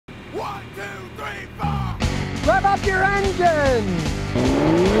3, 4. Rev up your engine!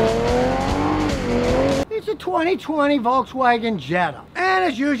 It's a 2020 Volkswagen Jetta. And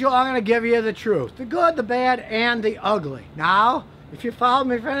as usual, I'm going to give you the truth. The good, the bad, and the ugly. Now, if you followed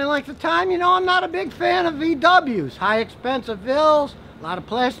me for any length of time, you know I'm not a big fan of VWs. High expensive bills, a lot of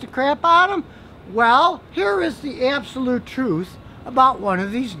plastic crap on them. Well, here is the absolute truth about one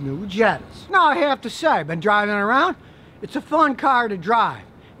of these new Jettas. Now, I have to say, I've been driving around. It's a fun car to drive.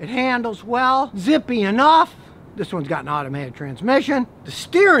 It handles well, zippy enough. This one's got an automatic transmission. The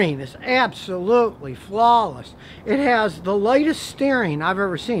steering is absolutely flawless. It has the lightest steering I've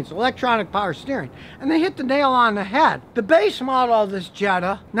ever seen. It's electronic power steering. And they hit the nail on the head. The base model of this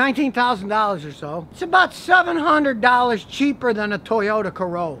Jetta, $19,000 or so, it's about $700 cheaper than a Toyota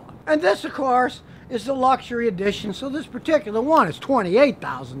Corolla. And this, of course, is the luxury edition. So this particular one is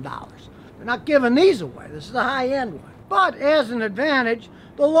 $28,000. They're not giving these away. This is the high-end one. But as an advantage,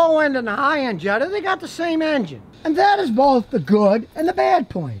 the low end and the high end Jetta, they got the same engine. And that is both the good and the bad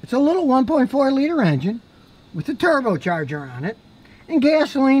point. It's a little 1.4 liter engine with a turbocharger on it and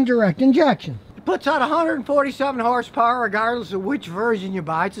gasoline direct injection. It puts out 147 horsepower regardless of which version you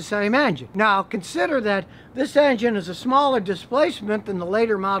buy. It's the same engine. Now consider that this engine is a smaller displacement than the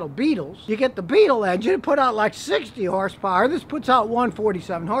later model Beetles. You get the Beetle engine, it put out like 60 horsepower. This puts out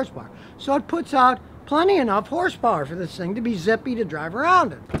 147 horsepower. So it puts out plenty enough horsepower for this thing to be zippy to drive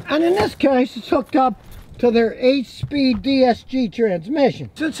around in. And in this case, it's hooked up to their 8-speed DSG transmission.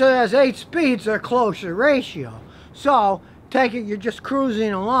 Since it has 8 speeds, they're closer ratio. So, take it you're just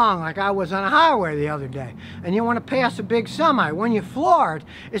cruising along like I was on a highway the other day, and you want to pass a big semi. When you floor it,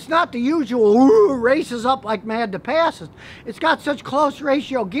 it's not the usual ooh, races up like mad to pass it. It's got such close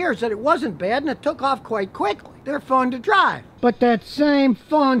ratio gears that it wasn't bad, and it took off quite quickly. They're fun to drive. But that same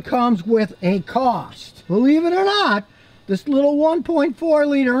fun comes with a cost. Believe it or not, this little 1.4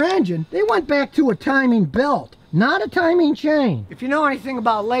 liter engine, they went back to a timing belt, not a timing chain. If you know anything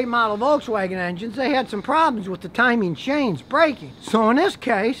about late model Volkswagen engines, they had some problems with the timing chains breaking. So in this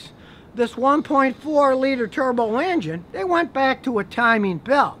case, this 1.4 liter turbo engine, they went back to a timing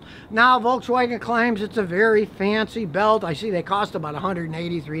belt. Now Volkswagen claims it's a very fancy belt. I see they cost about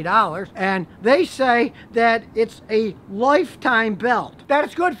 $183. And they say that it's a lifetime belt. That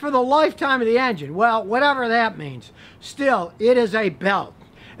it's good for the lifetime of the engine. Well, whatever that means. Still, it is a belt.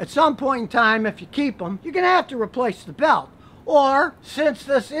 At some point in time, if you keep them, you're going to have to replace the belt. Or, since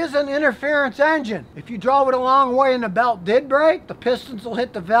this is an interference engine, if you drove it a long way and the belt did break, the pistons will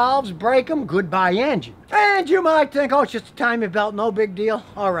hit the valves, break them, goodbye engine. And you might think, oh, it's just a timing belt, no big deal.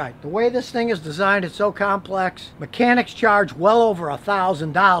 All right, the way this thing is designed, it's so complex. Mechanics charge well over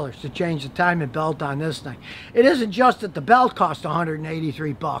 $1,000 to change the timing belt on this thing. It isn't just that the belt costs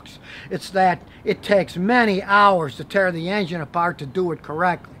 183 bucks. It's that it takes many hours to tear the engine apart to do it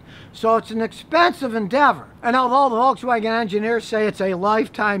correctly. So it's an expensive endeavor. And although the Volkswagen engineers say it's a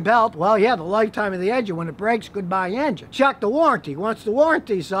lifetime belt, well, yeah, the lifetime of the engine. When it breaks, goodbye engine. Check the warranty. Once the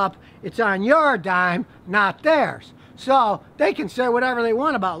warranty's up, it's on your dime, not theirs. So they can say whatever they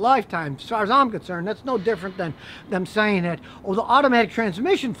want about lifetime. As far as I'm concerned, that's no different than them saying that, oh, the automatic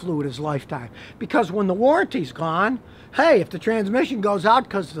transmission fluid is lifetime. Because when the warranty's gone, hey, if the transmission goes out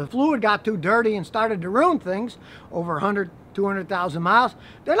because the fluid got too dirty and started to ruin things over 200,000 miles,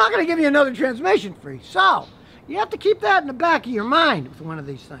 they're not going to give you another transmission free. So you have to keep that in the back of your mind with one of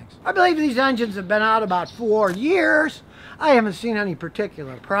these things. I believe these engines have been out about 4 years. I haven't seen any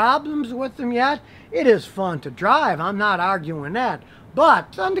particular problems with them yet. It is fun to drive. I'm not arguing that.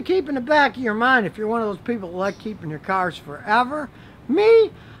 But something to keep in the back of your mind if you're one of those people who like keeping your cars forever.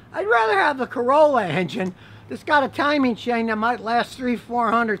 Me, I'd rather have the Corolla engine that's got a timing chain that might last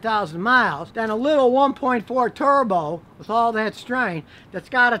 300,000-400,000 miles than a little 1.4 turbo with all that strain that's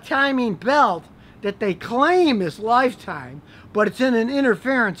got a timing belt that they claim is lifetime, but it's in an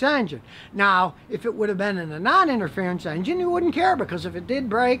interference engine. Now, if it would have been in a non-interference engine, you wouldn't care, because if it did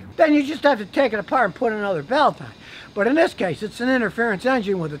break, then you just have to take it apart and put another belt on. But in this case, it's an interference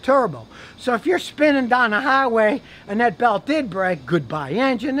engine with a turbo. So if you're spinning down the highway and that belt did break, goodbye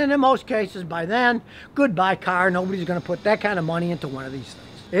engine. And in most cases, by then, goodbye car. Nobody's going to put that kind of money into one of these things.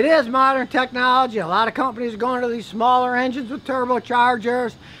 It is modern technology. A lot of companies are going to these smaller engines with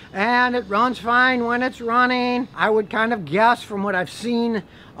turbochargers, and it runs fine when it's running. I would kind of guess from what I've seen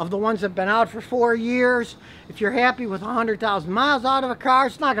of the ones that have been out for 4 years, if you're happy with 100,000 miles out of a car,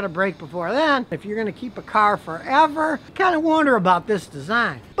 it's not going to break before then. If you're going to keep a car forever, I kind of wonder about this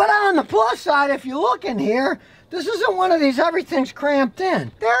design. But on the plus side, if you look in here, this isn't one of these everything's cramped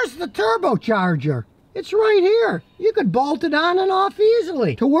in. There's the turbocharger. It's right here. You could bolt it on and off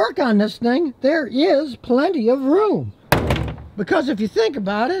easily. To work on this thing, there is plenty of room. Because if you think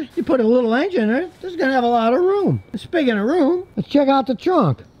about it, you put a little engine in it, this is gonna have a lot of room. Speaking of room, let's check out the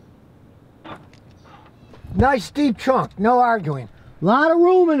trunk. Nice deep trunk, no arguing. A lot of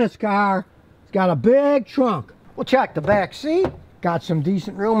room in this car. It's got a big trunk. We'll check the back seat. Got some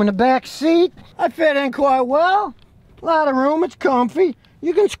decent room in the back seat. I fit in quite well. A lot of room, it's comfy.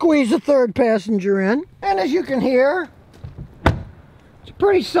 You can squeeze a third passenger in. And as you can hear, it's a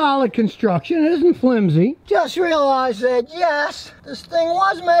pretty solid construction. It isn't flimsy. Just realize that, yes, this thing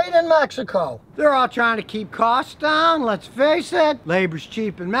was made in Mexico. They're all trying to keep costs down. Let's face it, labor's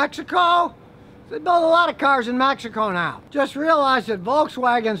cheap in Mexico. They build a lot of cars in Mexico now. Just realize that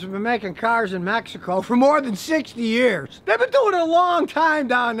Volkswagens have been making cars in Mexico for more than 60 years. They've been doing it a long time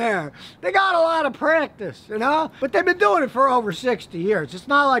down there. They got a lot of practice, you know? But they've been doing it for over 60 years. It's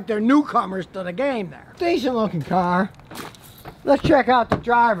not like they're newcomers to the game there. Decent looking car. Let's check out the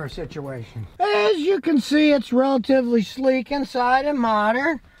driver situation. As you can see, it's relatively sleek inside and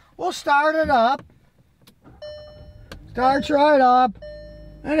modern. We'll start it up. Starts right up.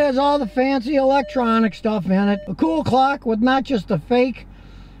 It has all the fancy electronic stuff in it. A cool clock with not just a fake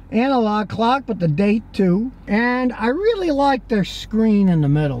analog clock, but the date too. And I really like their screen in the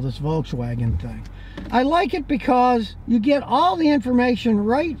middle, this Volkswagen thing. I like it because you get all the information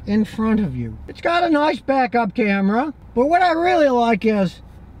right in front of you. It's got a nice backup camera, but what I really like is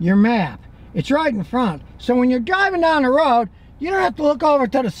your map. It's right in front. So when you're driving down the road, you don't have to look over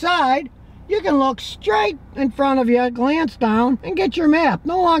to the side. You can look straight in front of you, glance down, and get your map.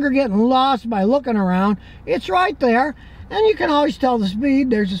 No longer getting lost by looking around. It's right there, and you can always tell the speed.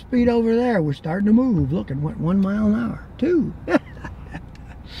 There's a speed over there. We're starting to move. Look, it went 1 mile an hour, 2.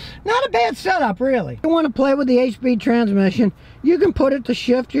 Not a bad setup, really. If you want to play with the 8-speed transmission, you can put it to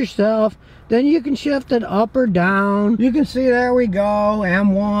shift yourself. Then you can shift it up or down. You can see, there we go,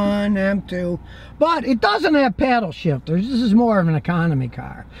 M1, M2. But it doesn't have paddle shifters. This is more of an economy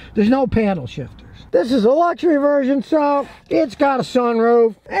car. There's no paddle shifters. This is a luxury version, so it's got a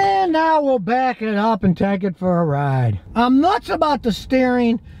sunroof. And now we'll back it up and take it for a ride. I'm nuts about the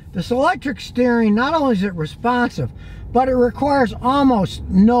steering. This electric steering, not only is it responsive, but it requires almost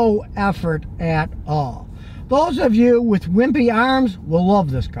no effort at all. Those of you with wimpy arms will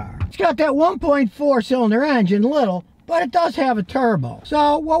love this car. It's got that 1.4 cylinder engine, little, but it does have a turbo.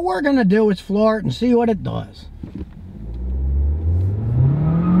 So what we're gonna do is floor it and see what it does.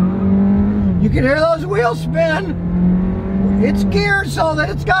 You can hear those wheels spin. It's geared so that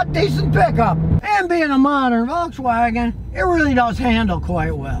it's got decent pickup. And being a modern Volkswagen, it really does handle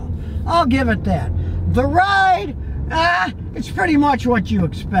quite well. I'll give it that. The ride, it's pretty much what you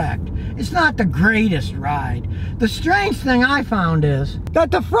expect. It's not the greatest ride. The strange thing I found is that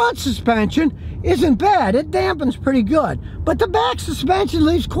the front suspension isn't bad. It dampens pretty good. But the back suspension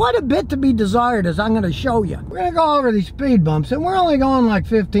leaves quite a bit to be desired, as I'm going to show you. We're going to go over these speed bumps, and we're only going like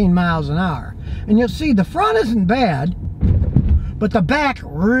 15 miles an hour. And you'll see the front isn't bad, but the back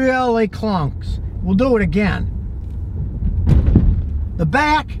really clunks. We'll do it again. The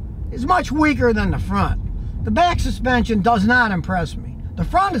back is much weaker than the front. The back suspension does not impress me. The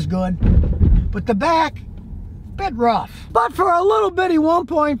front is good, but the back, a bit rough. But for a little bitty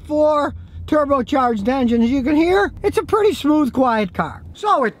 1.4 turbocharged engine, as you can hear, it's a pretty smooth, quiet car.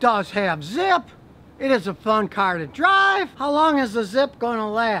 So it does have zip. It is a fun car to drive. How long is the zip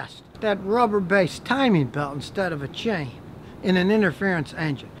gonna last? That rubber-based timing belt instead of a chain in an interference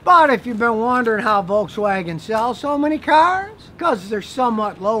engine. But if you've been wondering how Volkswagen sells so many cars, because they're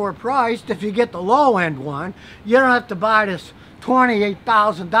somewhat lower priced, if you get the low-end one, you don't have to buy this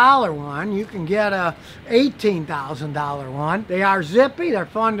 $28,000 one. You can get a $18,000 one. They are zippy, they're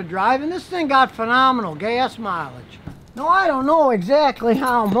fun to drive, and this thing got phenomenal gas mileage. Now, I don't know exactly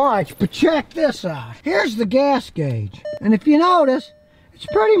how much, but check this out. Here's the gas gauge, and if you notice, it's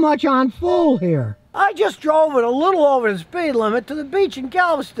pretty much on full here. I just drove it a little over the speed limit to the beach in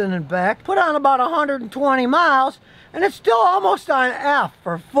Galveston and back, put on about 120 miles, and it's still almost on F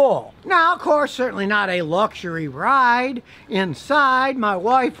for full. Now, of course, certainly not a luxury ride inside. My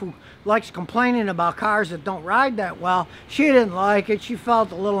wife, who likes complaining about cars that don't ride that well, she didn't like it. She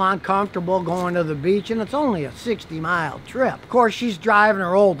felt a little uncomfortable going to the beach, and it's only a 60-mile trip. Of course, she's driving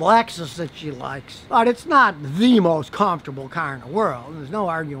her old Lexus that she likes, but it's not the most comfortable car in the world. There's no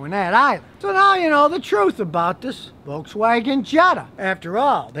arguing that either. So now you know the truth about this Volkswagen Jetta. After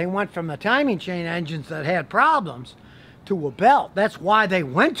all, they went from the timing chain engines that had problems to a belt. That's why they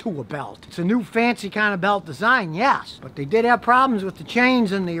went to a belt. It's a new fancy kind of belt design, yes, but they did have problems with the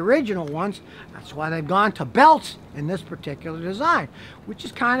chains in the original ones. That's why they've gone to belts in this particular design, which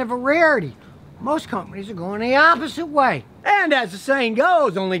is kind of a rarity. Most companies are going the opposite way. And as the saying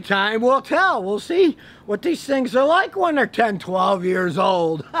goes, only time will tell. We'll see what these things are like when they're 10, 12 years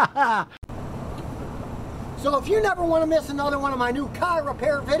old. So if you never want to miss another one of my new car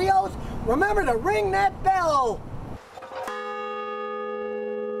repair videos, remember to ring that bell.